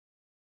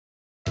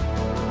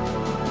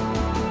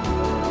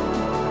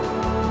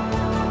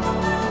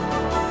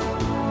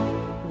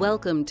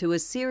Welcome to a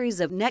series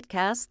of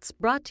netcasts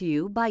brought to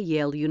you by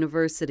Yale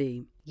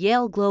University.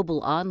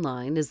 YaleGlobal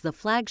Online is the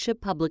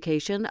flagship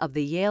publication of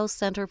the Yale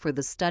Center for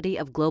the Study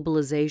of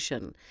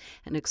Globalization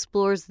and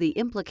explores the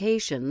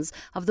implications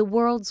of the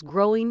world's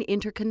growing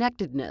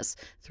interconnectedness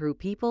through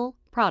people,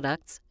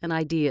 products, and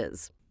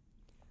ideas.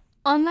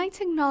 Online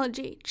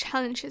Technology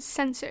Challenges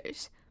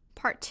Censors,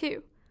 Part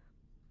 2,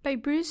 by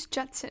Bruce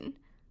Judson,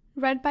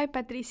 read by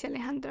Patricia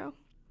Alejandro.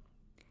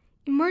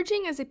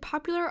 Emerging as a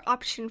popular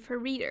option for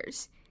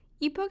readers,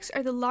 ebooks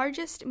are the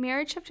largest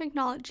marriage of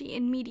technology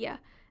and media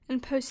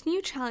and pose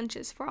new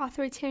challenges for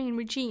authoritarian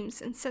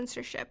regimes and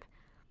censorship.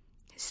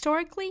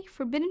 Historically,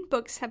 forbidden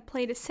books have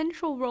played a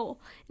central role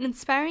in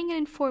inspiring and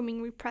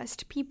informing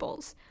repressed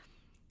peoples.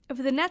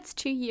 Over the next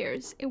 2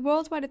 years, a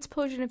worldwide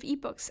explosion of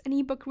ebooks and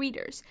ebook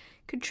readers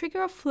could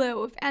trigger a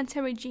flow of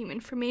anti-regime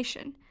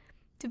information.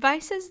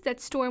 Devices that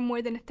store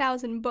more than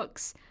 1,000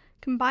 books,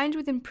 combined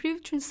with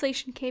improved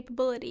translation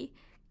capability,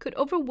 could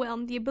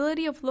overwhelm the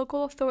ability of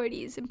local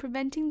authorities in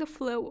preventing the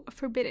flow of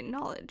forbidden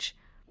knowledge.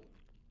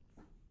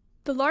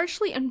 The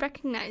largely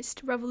unrecognized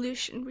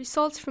revolution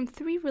results from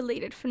 3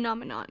 related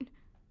phenomena.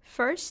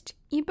 First,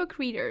 ebook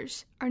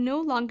readers are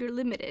no longer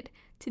limited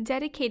to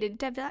dedicated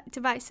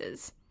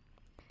devices.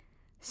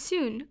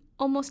 Soon,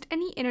 almost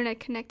any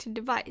internet-connected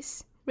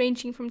device,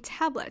 ranging from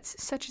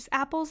tablets such as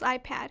Apple's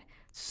iPad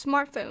to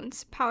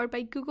smartphones powered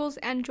by Google's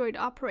Android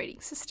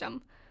operating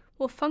system,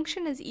 will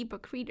function as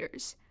ebook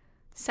readers.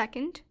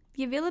 Second,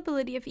 the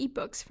availability of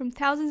ebooks from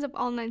thousands of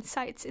online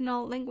sites in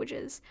all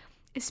languages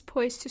is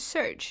poised to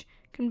surge,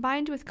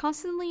 combined with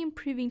constantly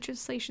improving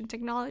translation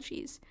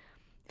technologies.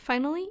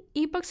 Finally,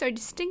 ebooks are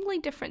distinctly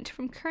different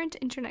from current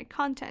internet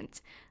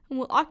content and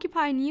will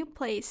occupy a new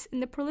place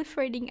in the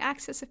proliferating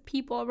access of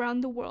people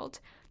around the world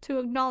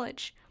to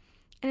knowledge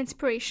and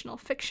inspirational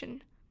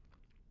fiction.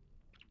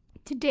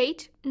 To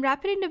date,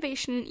 rapid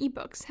innovation in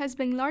ebooks has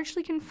been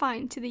largely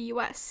confined to the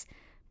US,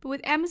 but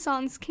with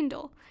Amazon's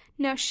Kindle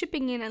now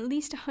shipping in at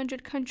least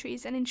 100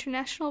 countries and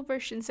international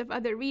versions of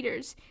other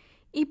readers,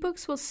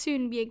 ebooks will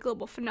soon be a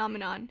global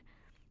phenomenon.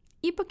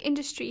 Ebook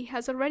industry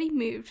has already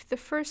moved the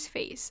first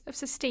phase of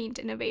sustained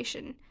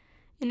innovation.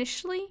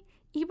 Initially,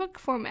 ebook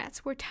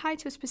formats were tied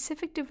to a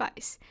specific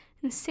device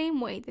in the same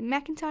way that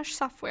Macintosh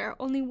software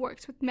only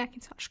works with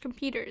Macintosh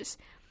computers.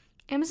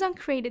 Amazon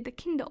created the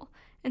Kindle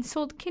and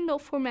sold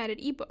Kindle-formatted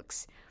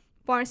ebooks.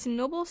 Barnes &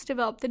 Noble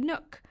developed the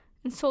Nook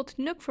and sold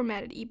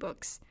Nook-formatted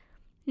ebooks.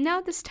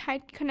 Now this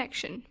tight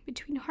connection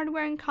between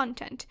hardware and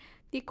content,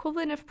 the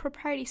equivalent of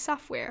proprietary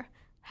software,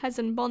 has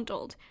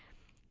unbundled.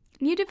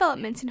 New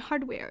developments in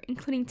hardware,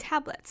 including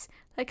tablets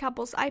like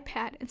Apple's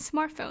iPad and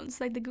smartphones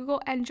like the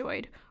Google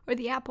Android or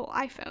the Apple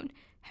iPhone,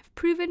 have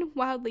proven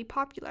wildly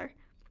popular.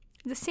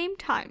 At the same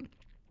time,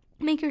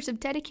 makers of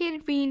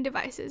dedicated reading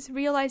devices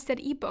realize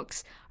that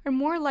ebooks are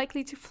more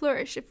likely to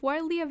flourish if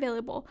widely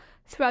available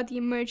throughout the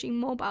emerging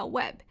mobile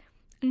web,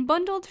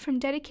 unbundled from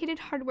dedicated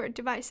hardware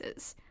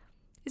devices.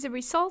 As a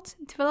result,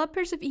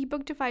 developers of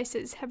ebook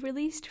devices have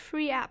released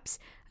free apps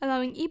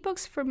allowing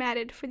ebooks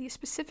formatted for the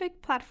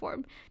specific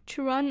platform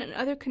to run on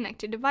other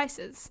connected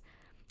devices.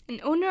 An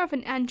owner of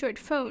an Android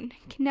phone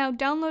can now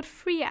download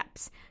free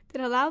apps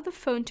that allow the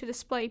phone to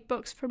display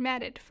books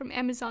formatted from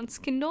Amazon's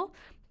Kindle,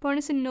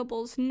 Barnes &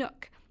 Noble's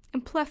Nook,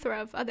 and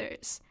plethora of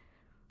others.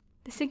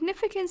 The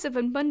significance of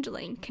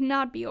unbundling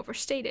cannot be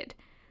overstated.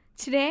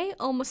 Today,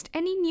 almost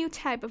any new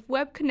type of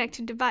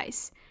web-connected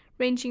device,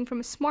 ranging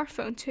from a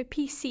smartphone to a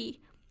PC,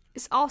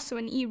 is also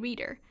an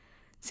e-reader.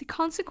 As a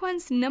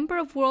consequence, the number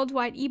of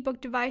worldwide ebook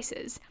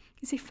devices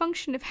is a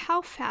function of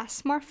how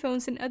fast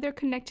smartphones and other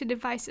connected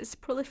devices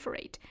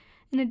proliferate,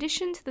 in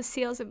addition to the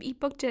sales of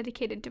ebook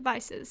dedicated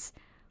devices.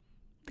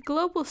 The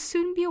globe will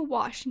soon be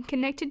awash in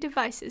connected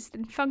devices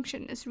that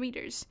function as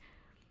readers.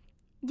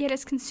 Yet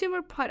as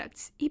consumer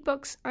products,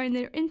 ebooks are in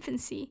their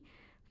infancy.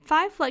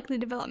 5 likely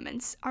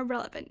developments are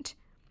relevant.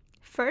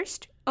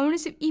 First,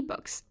 owners of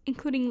ebooks,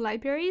 including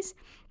libraries,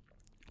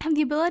 have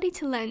the ability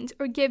to lend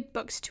or give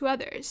books to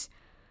others.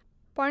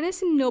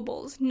 Barnes &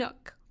 Noble's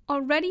Nook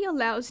already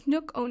allows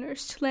Nook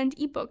owners to lend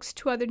ebooks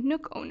to other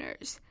Nook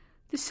owners.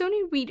 The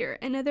Sony Reader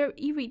and other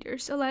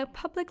e-readers allow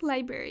public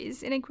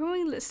libraries in a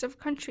growing list of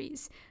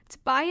countries to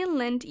buy and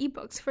lend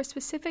ebooks for a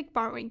specific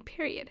borrowing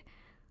period.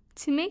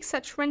 To make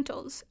such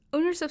rentals,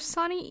 owners of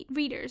Sony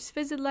readers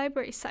visit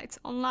library sites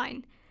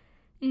online.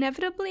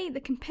 Inevitably, the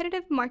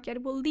competitive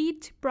market will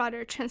lead to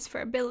broader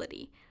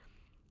transferability.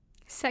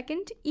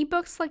 Second,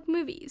 ebooks like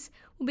movies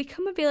will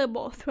become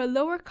available through a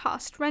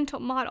lower-cost rental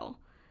model.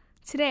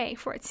 Today,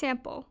 for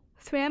example,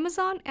 through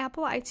Amazon,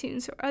 Apple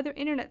iTunes, or other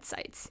internet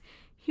sites,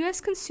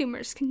 U.S.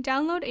 consumers can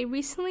download a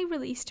recently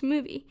released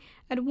movie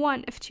at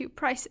one of 2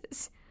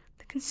 prices.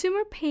 The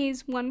consumer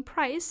pays one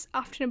price,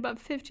 often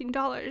above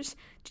 $15,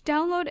 to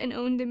download and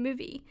own the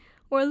movie,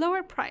 or a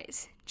lower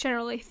price,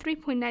 generally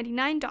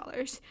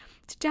 $3.99,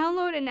 to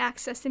download and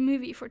access the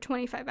movie for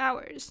 25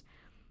 hours.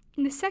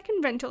 In the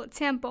second rental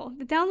example,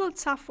 the download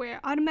software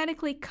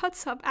automatically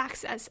cuts off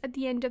access at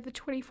the end of the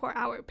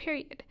 24-hour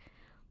period.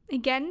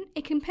 Again,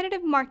 a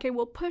competitive market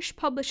will push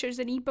publishers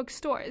and ebook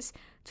stores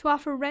to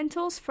offer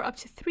rentals for up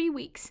to 3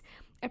 weeks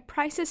at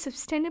prices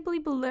substantially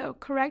below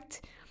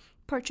correct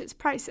purchase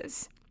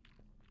prices.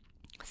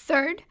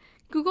 Third,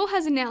 Google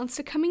has announced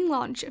the coming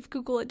launch of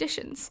Google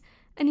Editions,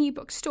 an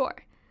ebook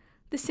store.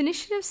 This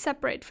initiative,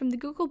 separate from the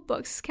Google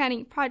Books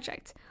scanning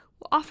project,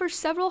 will offer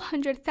several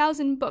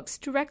 100,000 books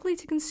directly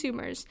to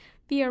consumers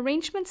via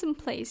arrangements in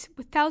place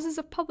with thousands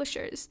of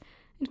publishers,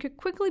 and could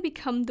quickly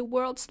become the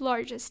world's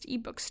largest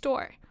ebook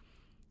store.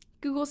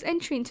 Google's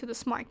entry into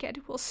this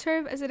market will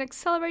serve as an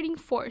accelerating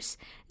force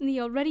in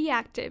the already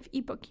active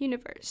ebook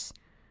universe.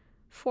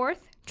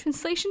 Fourth,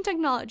 translation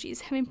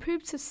technologies have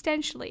improved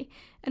substantially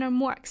and are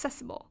more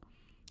accessible.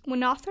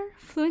 One author,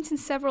 fluent in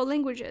several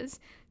languages,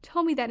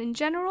 told me that in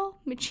general,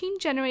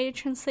 machine-generated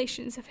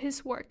translations of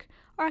his work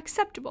are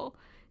acceptable,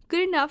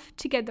 good enough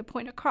to get the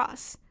point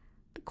across.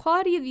 The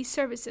quality of these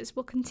services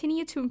will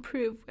continue to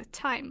improve with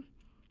time.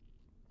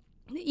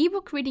 The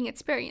ebook reading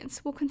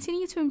experience will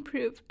continue to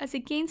improve as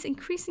it gains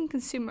increasing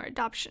consumer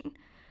adoption.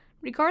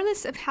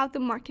 Regardless of how the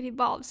market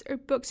evolves or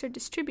books are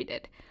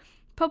distributed,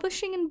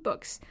 publishing and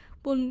books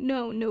will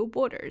know no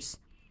borders.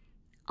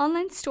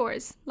 Online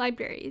stores,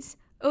 libraries,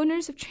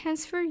 owners of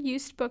transfer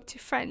used book to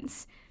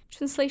friends,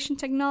 translation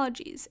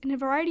technologies, and a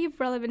variety of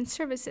relevant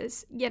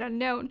services, yet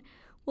unknown,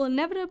 will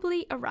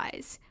inevitably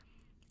arise.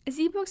 As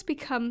ebooks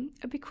become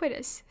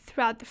ubiquitous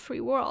throughout the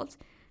free world,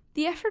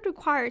 the effort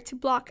required to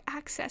block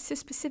access to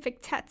specific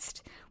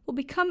text will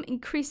become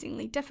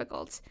increasingly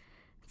difficult.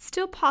 It's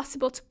still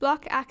possible to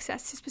block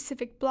access to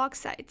specific blog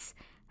sites.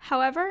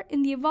 However,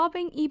 in the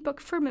evolving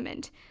ebook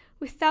firmament,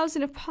 with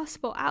thousands of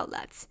possible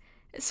outlets,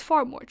 it's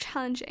far more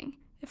challenging,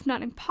 if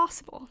not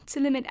impossible,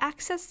 to limit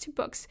access to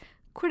books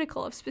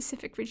critical of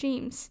specific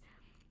regimes.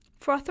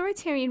 For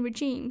authoritarian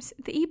regimes,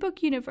 the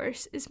ebook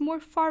universe is more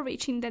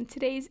far-reaching than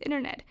today's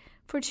internet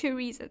for 2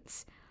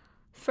 reasons.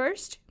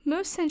 First,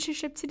 most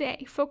censorship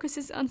today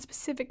focuses on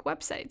specific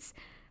websites,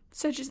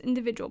 such as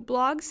individual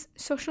blogs,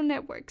 social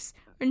networks,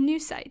 or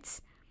news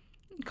sites.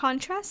 In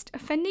contrast,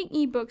 offending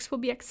ebooks will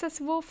be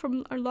accessible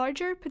from a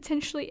larger,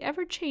 potentially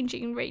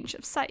ever-changing range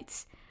of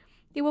sites.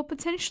 They will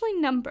potentially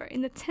number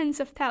in the tens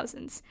of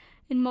thousands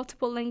in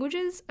multiple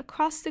languages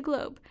across the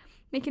globe,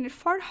 making it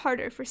far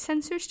harder for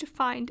censors to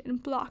find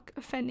and block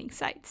offending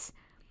sites.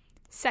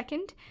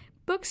 Second,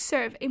 books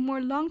serve a more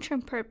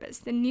long-term purpose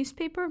than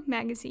newspaper,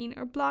 magazine,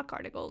 or blog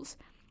articles.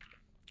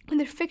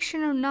 Whether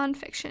fiction or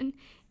nonfiction,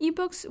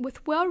 ebooks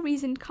with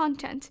well-reasoned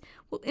content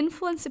will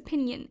influence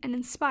opinion and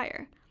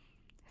inspire.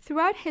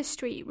 Throughout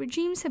history,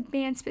 regimes have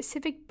banned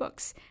specific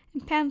books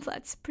and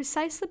pamphlets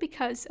precisely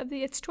because of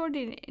the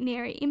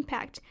extraordinary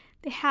impact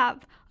they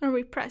have on a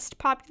repressed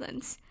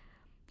populace.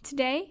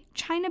 Today,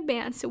 China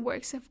bans the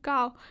works of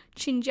Gao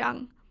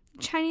Xinjiang,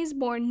 a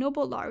Chinese-born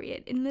Nobel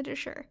laureate in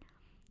literature.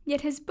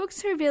 Yet his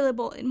books are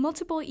available in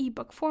multiple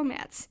ebook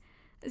formats.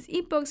 As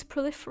ebooks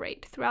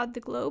proliferate throughout the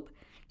globe,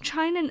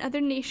 China and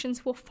other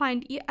nations will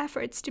find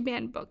efforts to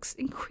ban books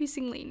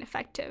increasingly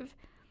ineffective.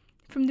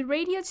 From the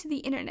radio to the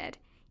internet,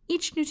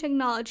 each new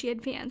technology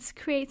advance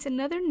creates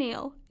another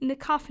nail in the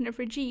coffin of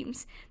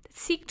regimes that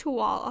seek to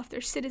wall off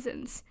their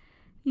citizens.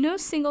 No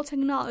single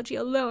technology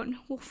alone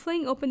will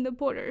fling open the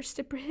borders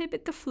to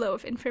prohibit the flow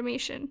of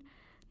information.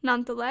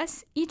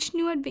 Nonetheless, each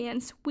new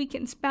advance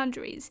weakens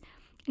boundaries,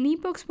 and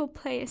ebooks will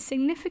play a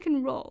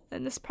significant role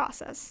in this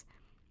process.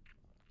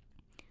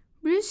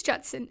 Bruce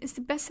Judson is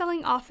the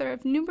best-selling author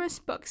of numerous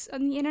books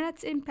on the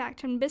Internet's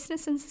impact on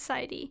business and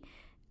society,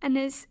 and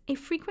is a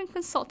frequent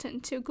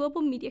consultant to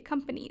global media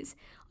companies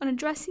on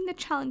addressing the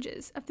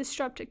challenges of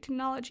disruptive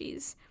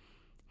technologies.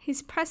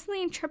 He's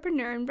presently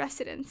entrepreneur in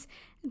residence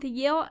at the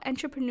Yale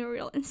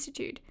Entrepreneurial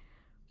Institute.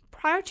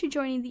 Prior to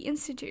joining the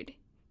institute,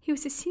 he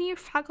was a senior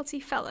faculty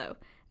fellow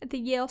at the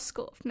Yale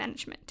School of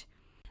Management.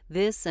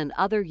 This and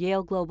other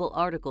Yale Global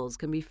articles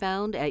can be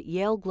found at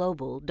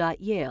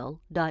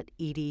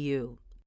yaleglobal.yale.edu.